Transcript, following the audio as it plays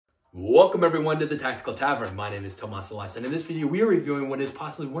Welcome everyone to the Tactical Tavern. My name is Tomas Salas, and in this video we are reviewing what is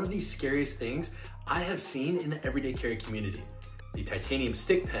possibly one of the scariest things I have seen in the everyday carry community. The titanium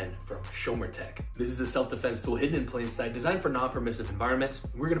stick pen from Shomer-Tec. This is a self-defense tool hidden in plain sight, designed for non-permissive environments.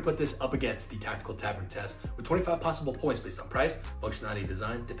 We're gonna put this up against the Tactical Tavern test with 25 possible points based on price, functionality,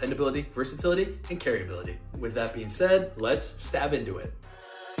 design, dependability, versatility, and carryability. With that being said, let's stab into it.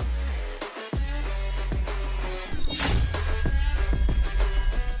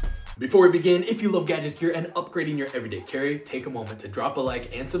 Before we begin, if you love gadgets, gear, and upgrading your everyday carry, take a moment to drop a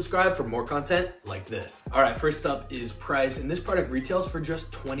like and subscribe for more content like this. All right, first up is price, and this product retails for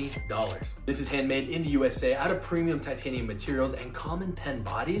just $20. This is handmade in the USA out of premium titanium materials and common pen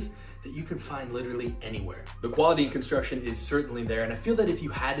bodies that you can find literally anywhere. The quality and construction is certainly there, and I feel that if you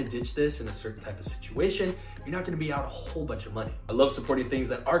had to ditch this in a certain type of situation, you're not gonna be out a whole bunch of money. I love supporting things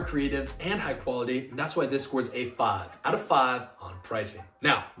that are creative and high quality, and that's why this scores a 5 out of 5 on pricing.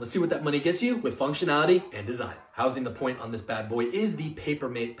 Now, let's see what that money gets you with functionality and design. Housing the point on this bad boy is the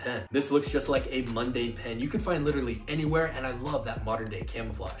Papermate pen. This looks just like a mundane pen you can find literally anywhere, and I love that modern day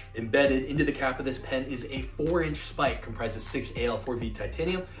camouflage. Embedded into the cap of this pen is a 4-inch spike comprised of 6 AL4V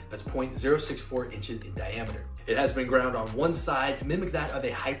titanium that's 0.064 inches in diameter. It has been ground on one side to mimic that of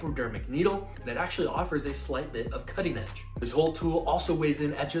a hypodermic needle, and it actually offers a slight bit of cutting edge. This whole tool also weighs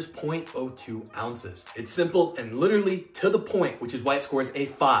in at just 0.02 ounces. It's simple and literally to the point, which is why it scores a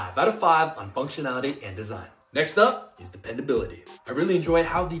 5 out of 5 on functionality and design. Next up is dependability. I really enjoy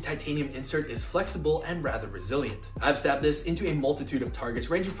how the titanium insert is flexible and rather resilient. I've stabbed this into a multitude of targets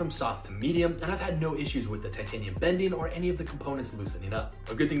ranging from soft to medium, and I've had no issues with the titanium bending or any of the components loosening up.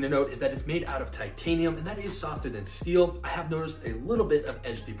 A good thing to note is that it's made out of titanium, and that is softer than steel. I have noticed a little bit of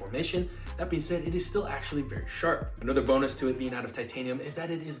edge deformation. That being said, it is still actually very sharp. Another bonus to it being out of titanium is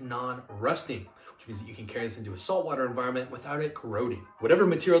that it is non-rusting, which means that you can carry this into a saltwater environment without it corroding. Whatever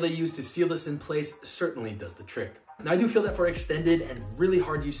material they use to seal this in place certainly does the trick. Now, I do feel that for extended and really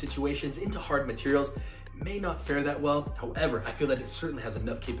hard use situations into hard materials, it may not fare that well. However, I feel that it certainly has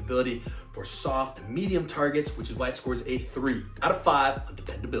enough capability for soft, medium targets, which is why it scores a 3 out of 5 on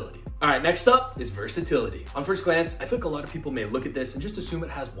dependability. All right, next up is versatility. On first glance, I feel like a lot of people may look at this and just assume it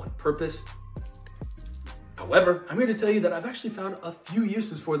has one purpose. However, I'm here to tell you that I've actually found a few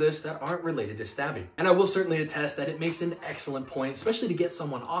uses for this that aren't related to stabbing. And I will certainly attest that it makes an excellent point, especially to get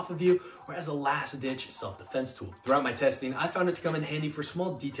someone off of you or as a last-ditch self-defense tool. Throughout my testing, I found it to come in handy for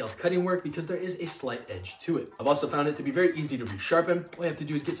small detailed cutting work because there is a slight edge to it. I've also found it to be very easy to resharpen. All you have to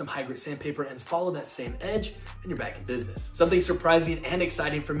do is get some high-grit sandpaper and follow that same edge, and you're back in business. Something surprising and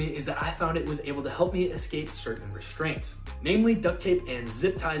exciting for me is that I found it was able to help me escape certain restraints, namely duct tape and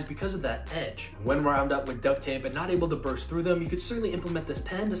zip ties because of that edge. When wound up with duct tape and not able to burst through them, you could certainly implement this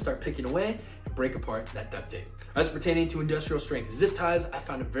pen to start picking away and break apart that duct tape. As pertaining to industrial strength zip ties, I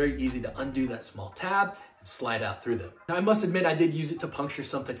found it very easy to undo that small tab and slide out through them. Now, I must admit I did use it to puncture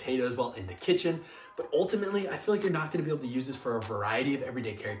some potatoes while in the kitchen, but ultimately I feel like you're not going to be able to use this for a variety of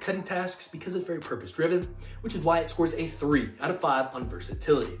everyday carry cutting tasks because it's very purpose driven, which is why it scores a 3 out of 5 on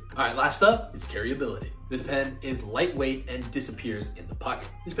versatility. All right, last up is carryability. This pen is lightweight and disappears in the pocket.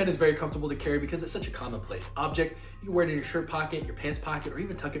 This pen is very comfortable to carry because it's such a commonplace object. You can wear it in your shirt pocket, your pants pocket, or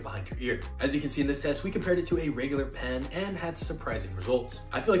even tuck it behind your ear. As you can see in this test, we compared it to a regular pen and had surprising results.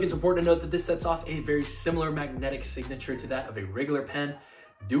 I feel like it's important to note that this sets off a very similar magnetic signature to that of a regular pen.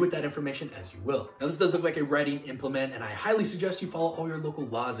 Do with that information as you will. Now, this does look like a writing implement, and I highly suggest you follow all your local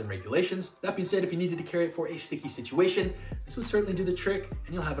laws and regulations. That being said, if you needed to carry it for a sticky situation, this would certainly do the trick,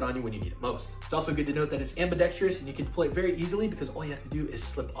 and you'll have it on you when you need it most. It's also good to note that it's ambidextrous, and you can deploy it very easily because all you have to do is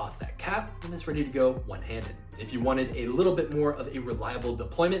slip off that cap, and it's ready to go one-handed. If you wanted a little bit more of a reliable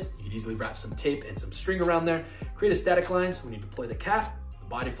deployment, you could easily wrap some tape and some string around there, create a static line, so when you deploy the cap,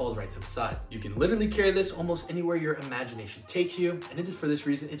 body falls right to the side. You can literally carry this almost anywhere your imagination takes you, and it is for this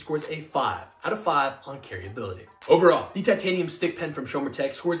reason it scores a 5 out of 5 on carryability. Overall, the titanium stick pen from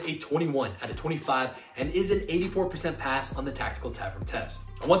Shomer-Tec scores a 21 out of 25 and is an 84% pass on the Tactical Tavern test.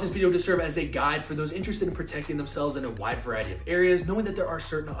 I want this video to serve as a guide for those interested in protecting themselves in a wide variety of areas, knowing that there are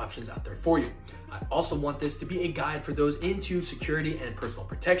certain options out there for you. I also want this to be a guide for those into security and personal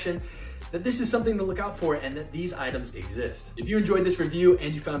protection, that this is something to look out for and that these items exist. If you enjoyed this review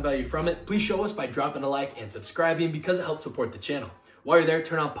and you found value from it, please show us by dropping a like and subscribing because it helps support the channel. While you're there,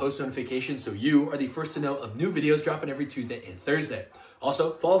 turn on post notifications so you are the first to know of new videos dropping every Tuesday and Thursday.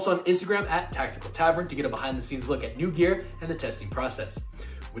 Also, follow us on Instagram at Tactical Tavern to get a behind the scenes look at new gear and the testing process.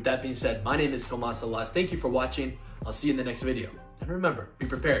 With that being said, my name is Tomas Salas. Thank you for watching. I'll see you in the next video. And remember, be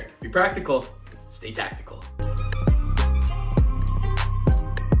prepared, be practical, stay tactical.